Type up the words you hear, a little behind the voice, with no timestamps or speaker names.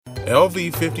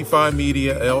LV55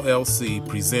 Media LLC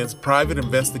presents Private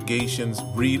Investigations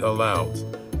Read Alouds,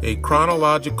 a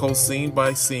chronological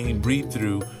scene-by-scene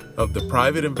read-through of the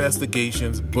Private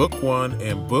Investigations Book 1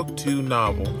 and Book 2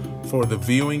 novel for the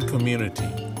viewing community.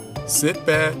 Sit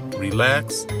back,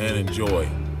 relax, and enjoy.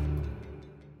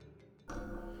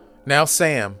 Now,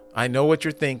 Sam, I know what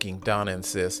you're thinking, Donna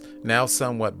insists, now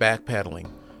somewhat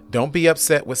backpedaling. Don't be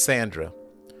upset with Sandra.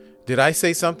 Did I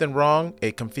say something wrong?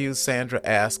 A confused Sandra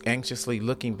asked, anxiously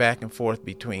looking back and forth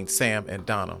between Sam and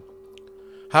Donna.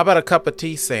 How about a cup of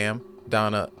tea, Sam?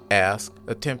 Donna asked,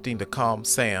 attempting to calm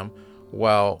Sam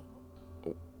while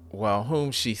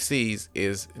whom she sees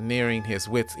is nearing his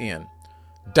wits' end.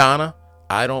 Donna,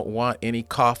 I don't want any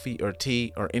coffee or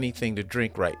tea or anything to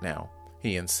drink right now,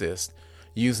 he insists,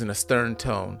 using a stern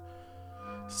tone.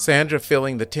 Sandra,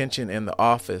 feeling the tension in the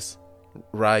office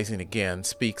rising again,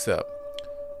 speaks up.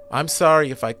 I'm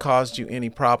sorry if I caused you any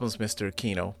problems, Mr.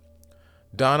 Aquino.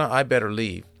 Donna, I better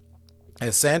leave.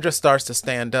 As Sandra starts to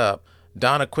stand up,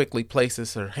 Donna quickly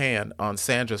places her hand on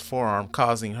Sandra's forearm,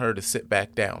 causing her to sit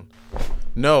back down.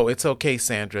 No, it's okay,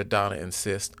 Sandra, Donna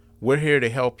insists. We're here to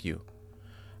help you.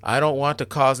 I don't want to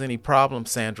cause any problems,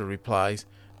 Sandra replies,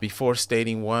 before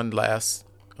stating one last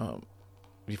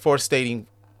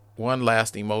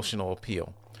emotional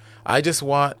appeal. I just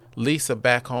want Lisa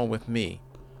back home with me.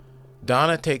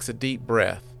 Donna takes a deep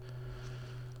breath.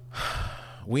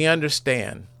 We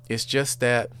understand. It's just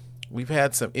that we've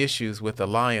had some issues with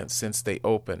Alliance since they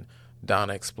opened,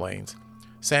 Donna explains.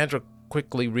 Sandra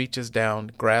quickly reaches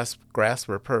down, grasps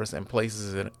her purse, and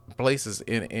places it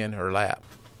in her lap.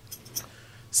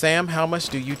 Sam, how much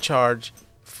do you charge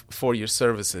for your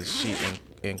services? She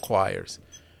inquires,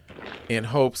 in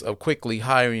hopes of quickly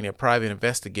hiring a private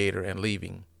investigator and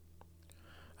leaving.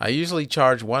 I usually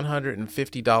charge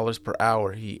 $150 per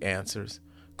hour, he answers,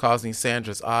 causing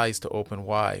Sandra's eyes to open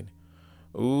wide.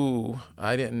 Ooh,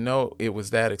 I didn't know it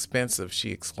was that expensive, she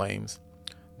exclaims.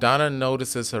 Donna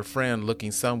notices her friend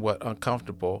looking somewhat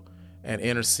uncomfortable and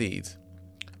intercedes.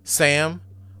 Sam,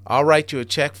 I'll write you a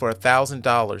check for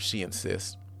 $1,000, she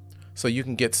insists, so you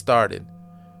can get started.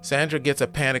 Sandra gets a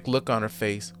panicked look on her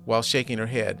face while shaking her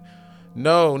head.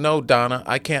 No, Donna,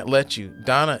 I can't let you.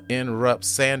 Donna interrupts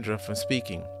Sandra from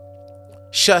speaking.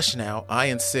 Shush now, I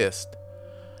insist.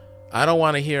 I don't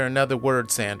want to hear another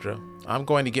word, Sandra. I'm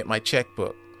going to get my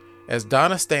checkbook. As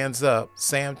Donna stands up,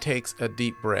 Sam takes a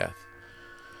deep breath.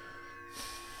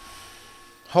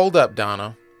 Hold up,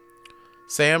 Donna.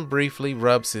 Sam briefly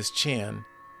rubs his chin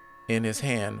in his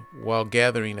hand while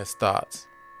gathering his thoughts.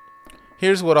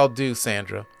 Here's what I'll do,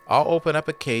 Sandra. I'll open up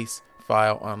a case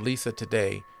file on Lisa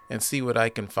today and see what I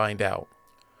can find out.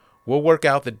 We'll work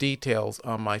out the details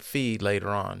on my feed later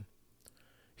on.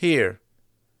 Here,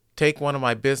 take one of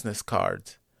my business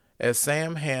cards. As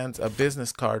Sam hands a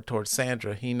business card towards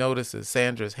Sandra, he notices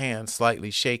Sandra's hand slightly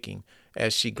shaking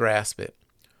as she grasps it.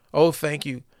 Oh, thank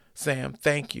you, Sam,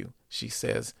 thank you, she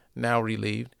says, now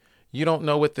relieved. You don't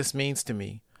know what this means to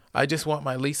me. I just want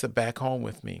my Lisa back home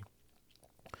with me.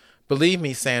 Believe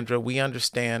me, Sandra, we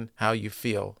understand how you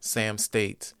feel, Sam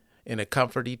states, in a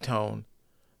comforting tone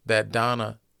as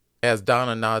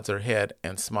Donna nods her head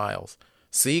and smiles.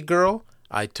 See, girl,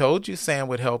 I told you Sam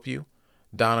would help you,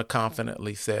 Donna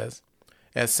confidently says.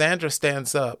 As Sandra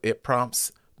stands up, it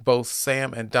prompts both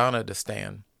Sam and Donna to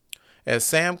stand. As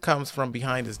Sam comes from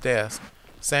behind his desk,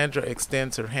 Sandra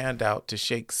extends her hand out to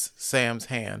shake Sam's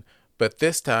hand, but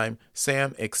this time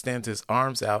Sam extends his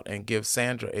arms out and gives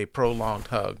Sandra a prolonged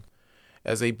hug.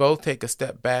 As they both take a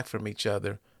step back from each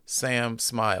other, Sam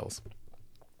smiles.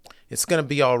 It's going to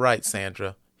be all right,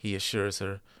 Sandra, he assures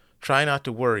her. Try not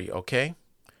to worry, okay?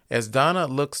 As Donna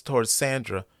looks towards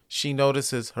Sandra, she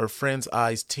notices her friend's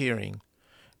eyes tearing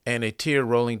and a tear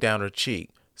rolling down her cheek,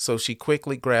 so she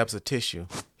quickly grabs a tissue.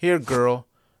 Here, girl,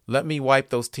 let me wipe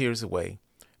those tears away.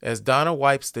 As Donna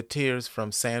wipes the tears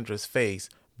from Sandra's face,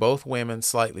 both women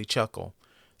slightly chuckle.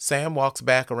 Sam walks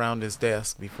back around his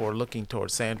desk before looking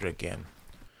towards Sandra again.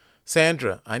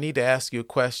 Sandra, I need to ask you a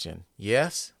question.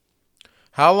 Yes?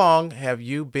 How long have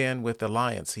you been with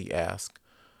Alliance? He asked.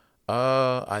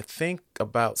 I think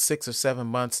about 6 or 7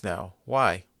 months now.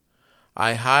 Why?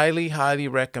 I highly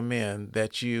recommend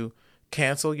that you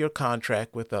cancel your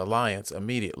contract with the Alliance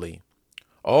immediately.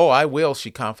 Oh, I will, she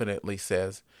confidently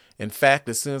says. In fact,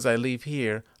 as soon as I leave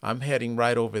here, I'm heading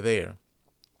right over there.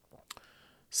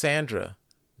 Sandra,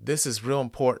 this is real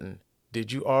important.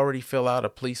 Did you already fill out a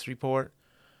police report?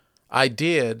 I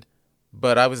did,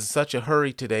 but I was in such a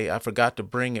hurry today I forgot to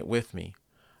bring it with me.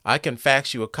 I can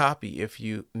fax you a copy if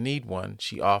you need one,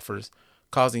 she offers,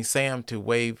 causing Sam to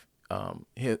wave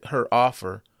her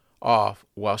offer off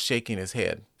while shaking his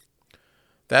head.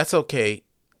 That's okay.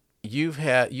 You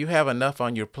have enough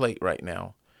on your plate right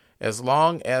now. As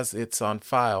long as it's on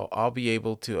file, I'll be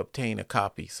able to obtain a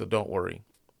copy, so don't worry.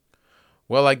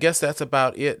 Well, I guess that's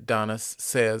about it, Donna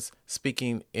says,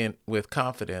 speaking with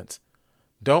confidence.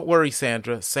 Don't worry,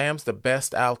 Sandra. Sam's the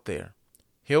best out there.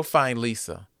 He'll find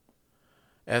Lisa.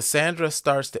 As Sandra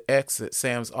starts to exit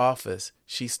Sam's office,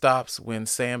 she stops when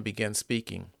Sam begins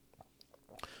speaking.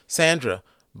 Sandra,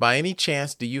 by any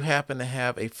chance, do you happen to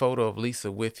have a photo of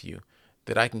Lisa with you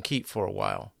that I can keep for a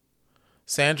while?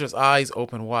 Sandra's eyes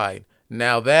open wide.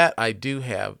 Now that I do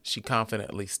have, she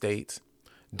confidently states.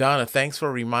 Donna, thanks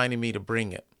for reminding me to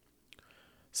bring it.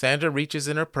 Sandra reaches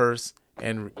in her purse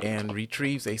and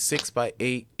retrieves a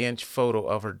 6x8-inch photo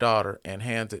of her daughter and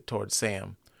hands it toward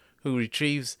Sam, who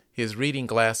retrieves his reading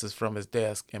glasses from his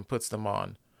desk and puts them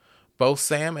on. Both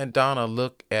Sam and Donna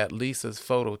look at Lisa's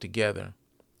photo together.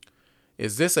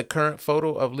 Is this a current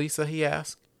photo of Lisa, he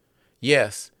asked.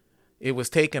 Yes, it was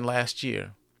taken last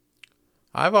year.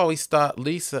 I've always thought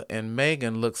Lisa and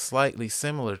Megan look slightly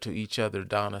similar to each other,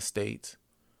 Donna states.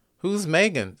 Who's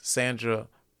Megan? Sandra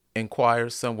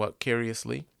inquires somewhat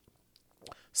curiously.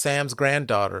 Sam's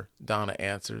granddaughter, Donna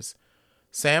answers.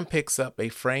 Sam picks up a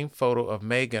framed photo of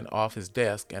Megan off his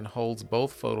desk and holds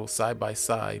both photos side by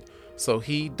side so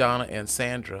he, Donna, and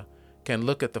Sandra can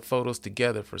look at the photos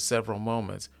together for several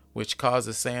moments, which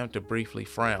causes Sam to briefly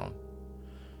frown.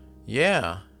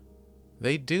 Yeah,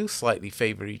 they do slightly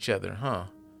favor each other, huh?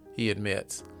 He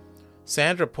admits.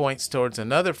 Sandra points towards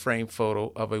another framed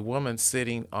photo of a woman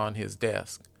sitting on his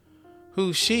desk.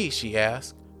 Who's she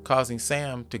asks, causing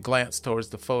Sam to glance towards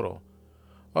the photo.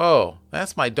 Oh,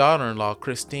 that's my daughter-in-law,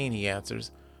 Christine, he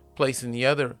answers, placing the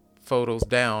other photos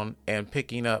down and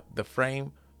picking up the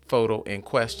framed photo in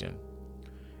question.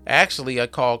 Actually, I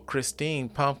call Christine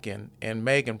Pumpkin and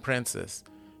Megan Princess,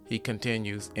 he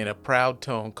continues in a proud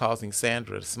tone, causing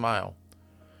Sandra to smile.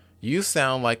 You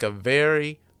sound like a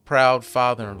very proud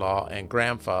father-in-law and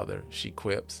grandfather, she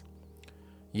quips.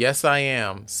 Yes, I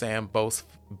am, Sam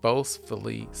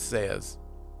boastfully says.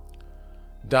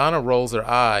 Donna rolls her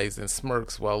eyes and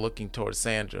smirks while looking towards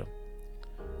Sandra.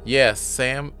 Yes,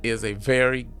 Sam is a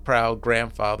very proud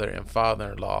grandfather and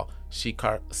father-in-law, she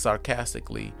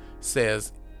sarcastically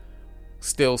says,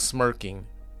 still smirking,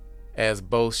 as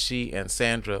both she and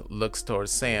Sandra looks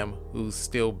towards Sam, who's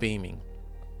still beaming.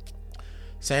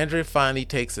 Sandra finally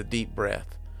takes a deep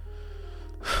breath.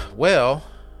 Well,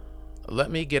 let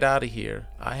me get out of here.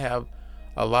 I have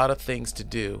a lot of things to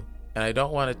do, and I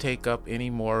don't want to take up any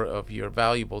more of your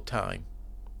valuable time.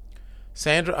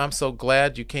 Sandra, I'm so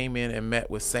glad you came in and met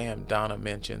with Sam, Donna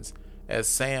mentions, as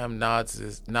Sam nods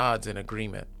in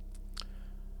agreement.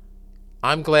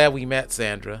 I'm glad we met,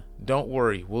 Sandra. Don't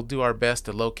worry, we'll do our best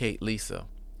to locate Lisa,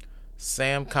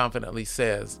 Sam confidently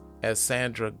says, as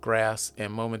Sandra grasps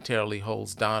and momentarily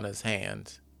holds Donna's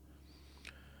hand.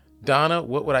 Donna,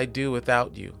 what would I do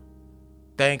without you?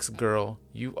 Thanks, girl.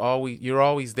 You're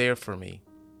always there for me.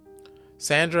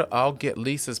 Sandra, I'll get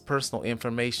Lisa's personal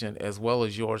information as well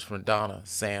as yours from Donna,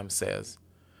 Sam says.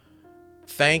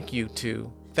 Thanks, you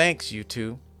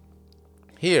two.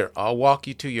 Here, I'll walk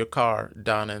you to your car,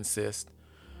 Donna insists.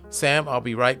 Sam, I'll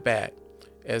be right back.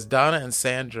 As Donna and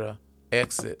Sandra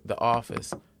exit the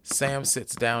office, Sam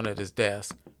sits down at his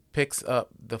desk, picks up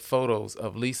the photos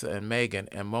of Lisa and Megan,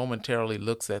 and momentarily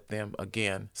looks at them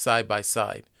again, side by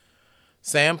side.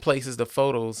 Sam places the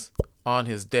photos on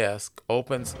his desk,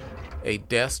 opens a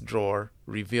desk drawer,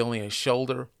 revealing a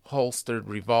shoulder-holstered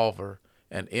revolver,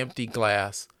 an empty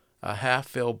glass, a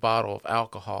half-filled bottle of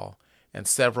alcohol, and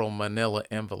several manila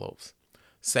envelopes.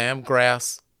 Sam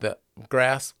grasps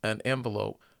an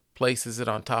envelope, places it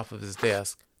on top of his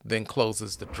desk, then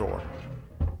closes the drawer.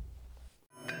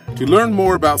 To learn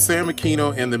more about Sam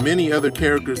Aquino and the many other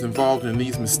characters involved in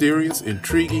these mysterious,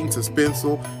 intriguing,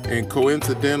 suspenseful, and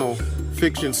coincidental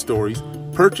fiction stories,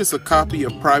 purchase a copy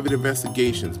of Private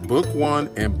Investigations, Book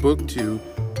 1 and Book 2,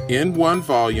 in one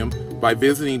volume by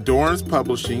visiting Dorrance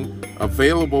Publishing,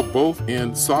 available both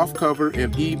in softcover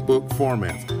and ebook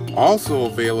formats. Also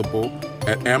available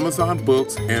at Amazon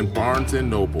Books and Barnes &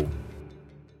 Noble.